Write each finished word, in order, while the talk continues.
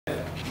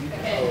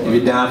If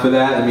you're down for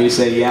that, let me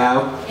say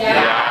yow. Yow.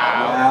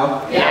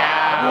 Yow.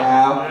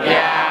 Yow. Yow.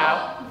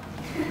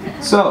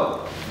 Yow.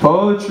 So,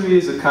 poetry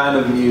is a kind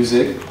of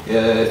music,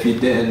 if you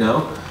didn't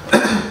know.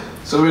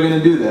 So we're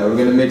gonna do that. We're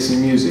gonna make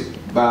some music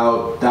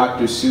about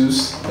Dr.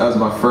 Seuss. That was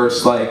my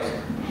first like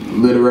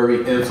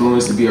literary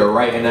influence to be a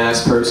writing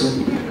ass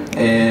person.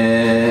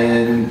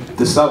 And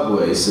the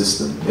subway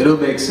system. It'll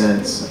make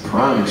sense, I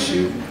promise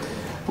you.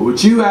 But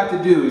what you have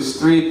to do is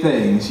 3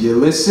 things. You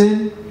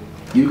listen,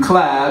 you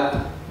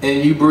clap,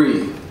 and you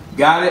breathe.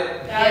 Got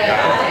it?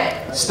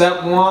 Got it.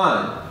 Step 1.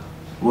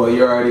 Well,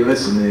 you're already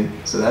listening,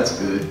 so that's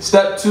good.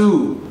 Step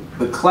 2.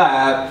 The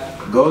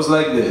clap goes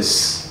like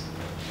this.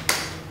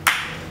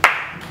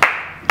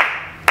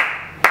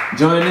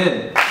 Join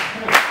in.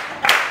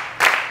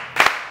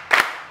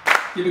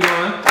 Keep it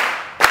going.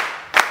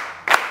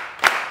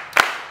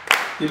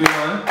 Keep it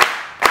going.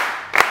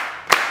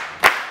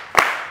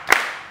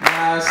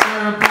 Now, at a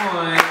certain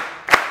point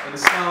in the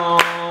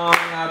song,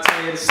 I'll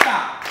tell you to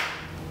stop.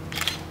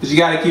 Because you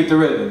got to keep the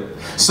rhythm.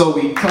 So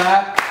we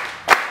clap.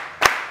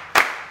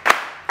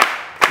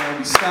 Then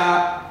we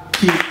stop.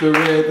 Keep the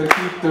rhythm,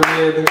 keep the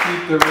rhythm,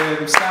 keep the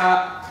rhythm,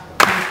 stop.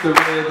 Keep the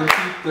rhythm,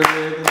 keep the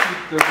rhythm,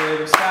 keep the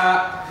rhythm,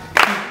 stop.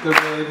 Keep the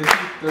rhythm,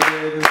 keep the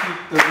rhythm, keep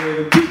the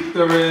rhythm, keep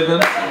the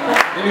rhythm.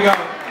 Here we go.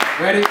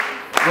 Ready?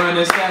 Run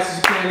as fast as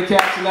you can to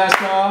catch the last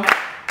call.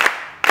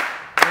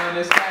 Run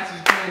as fast as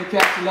you can to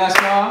catch the last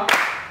call.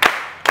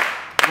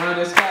 Run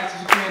as fast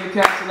as you can to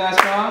catch the last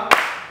call.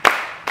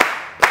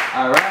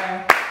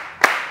 Alright.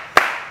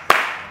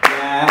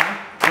 Yeah.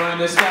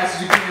 Run as fast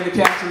as you can to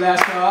catch the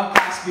last call.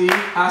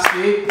 High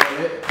speed,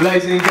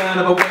 blazing gun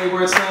of a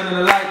wayward son in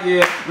a light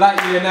year.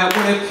 Now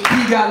what if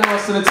he got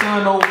lost in a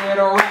tunnel where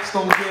the rats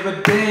don't give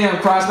a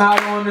damn? Cross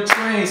out on the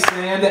train,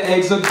 saying the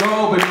eggs are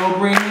gold, but no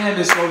green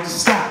ham, so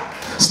just stop.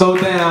 Slow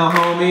down,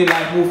 homie,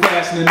 like move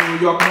fast in the New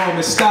York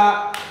moment.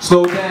 Stop.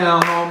 Slow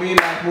down, homie,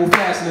 like move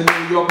fast in the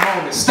New York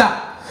moment.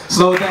 Stop.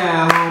 Slow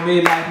down,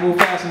 homie, like move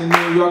fast in the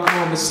New York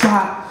moment.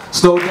 Stop.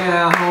 Slow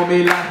down,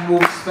 homie, life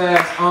moves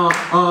fast.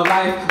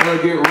 Life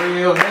get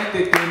real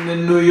hectic in the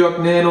New York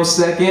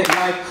nanosecond.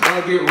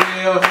 Life get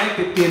real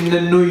hectic in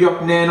the New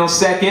York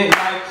nanosecond.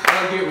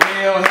 Life get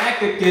real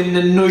hectic in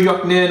the New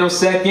York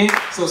nanosecond.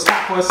 So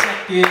stop for a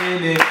second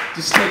and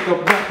just take a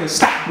breath and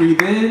stop.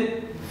 Breathe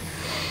in,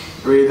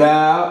 breathe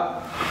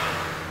out,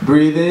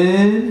 breathe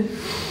in,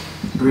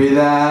 breathe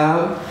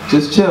out.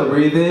 Just chill.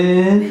 Breathe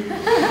in,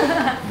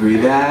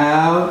 breathe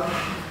out,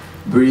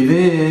 breathe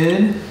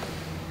in.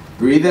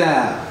 Breathe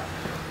out.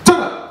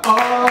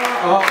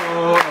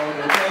 Oh,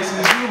 the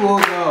places you will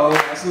go.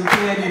 Have some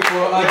candy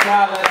for $1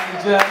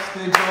 and just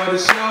enjoy the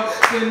show.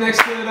 Sit next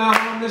to the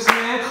homeless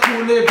man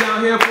who lived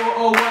down here for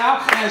a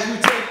while as you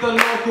take the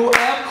local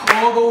F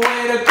all the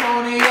way to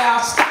Coney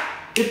Island. Stop.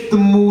 If the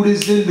mood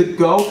is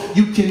indigo,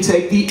 you can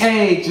take the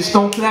A. Just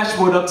don't clash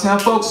with uptown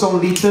folks,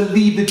 only to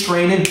leave the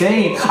train in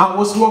vain. I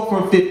once walked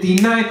from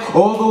 59th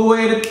all the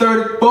way to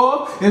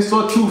 34th and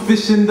saw 2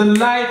 fish in the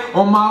light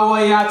on my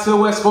way out to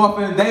West 4th,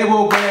 and they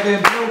were red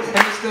and blue,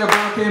 and it's their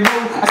brown can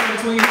move. I stand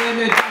between him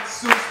and Dr.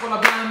 Seuss while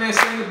I blind man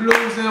sing the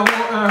blues and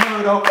Horton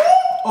heard of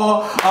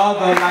or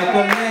other like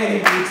a lady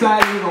who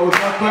tightly holds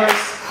her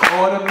purse.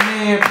 Or the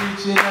man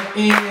preaching of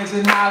ends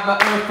and how the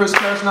earth first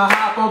cursed. Now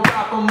hop on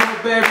top of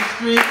Mulberry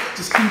Street,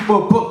 just keep a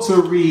book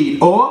to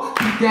read. Or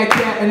keep that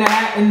cat in the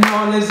hat and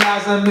all his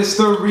eyes a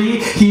mystery.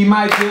 He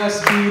might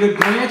just be the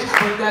Grinch,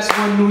 but that's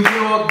one New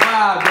York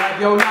vibe.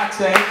 Grab your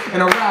latte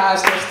and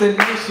arise,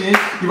 destination,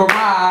 you've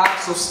arrived,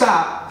 so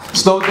stop.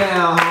 Slow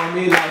down,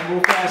 homie, like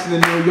move fast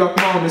in the New York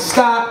moment.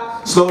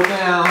 Stop. Slow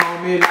down,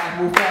 homie, like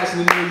move fast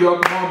in the New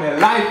York moment.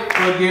 Life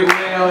will get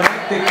real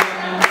hectic in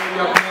the New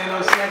York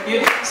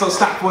nanosecond. So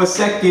stop for a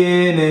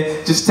second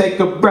and just take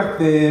a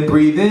breath in.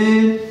 Breathe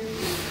in,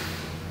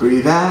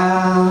 breathe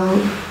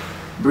out,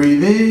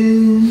 breathe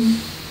in,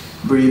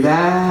 breathe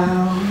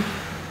out,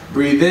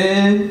 breathe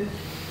in,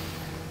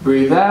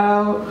 breathe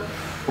out.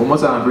 One more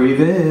time,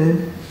 breathe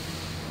in,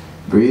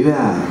 breathe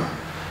out.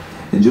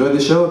 Enjoy the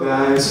show,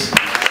 guys.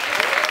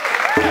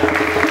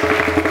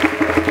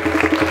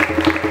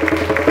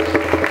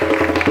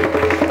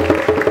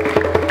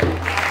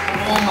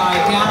 Oh my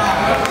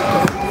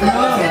God.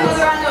 Another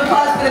round of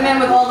applause for the man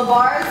with all the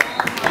bars.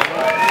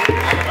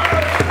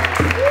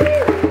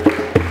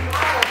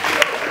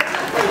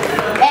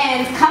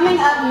 And coming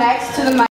up next to the mic.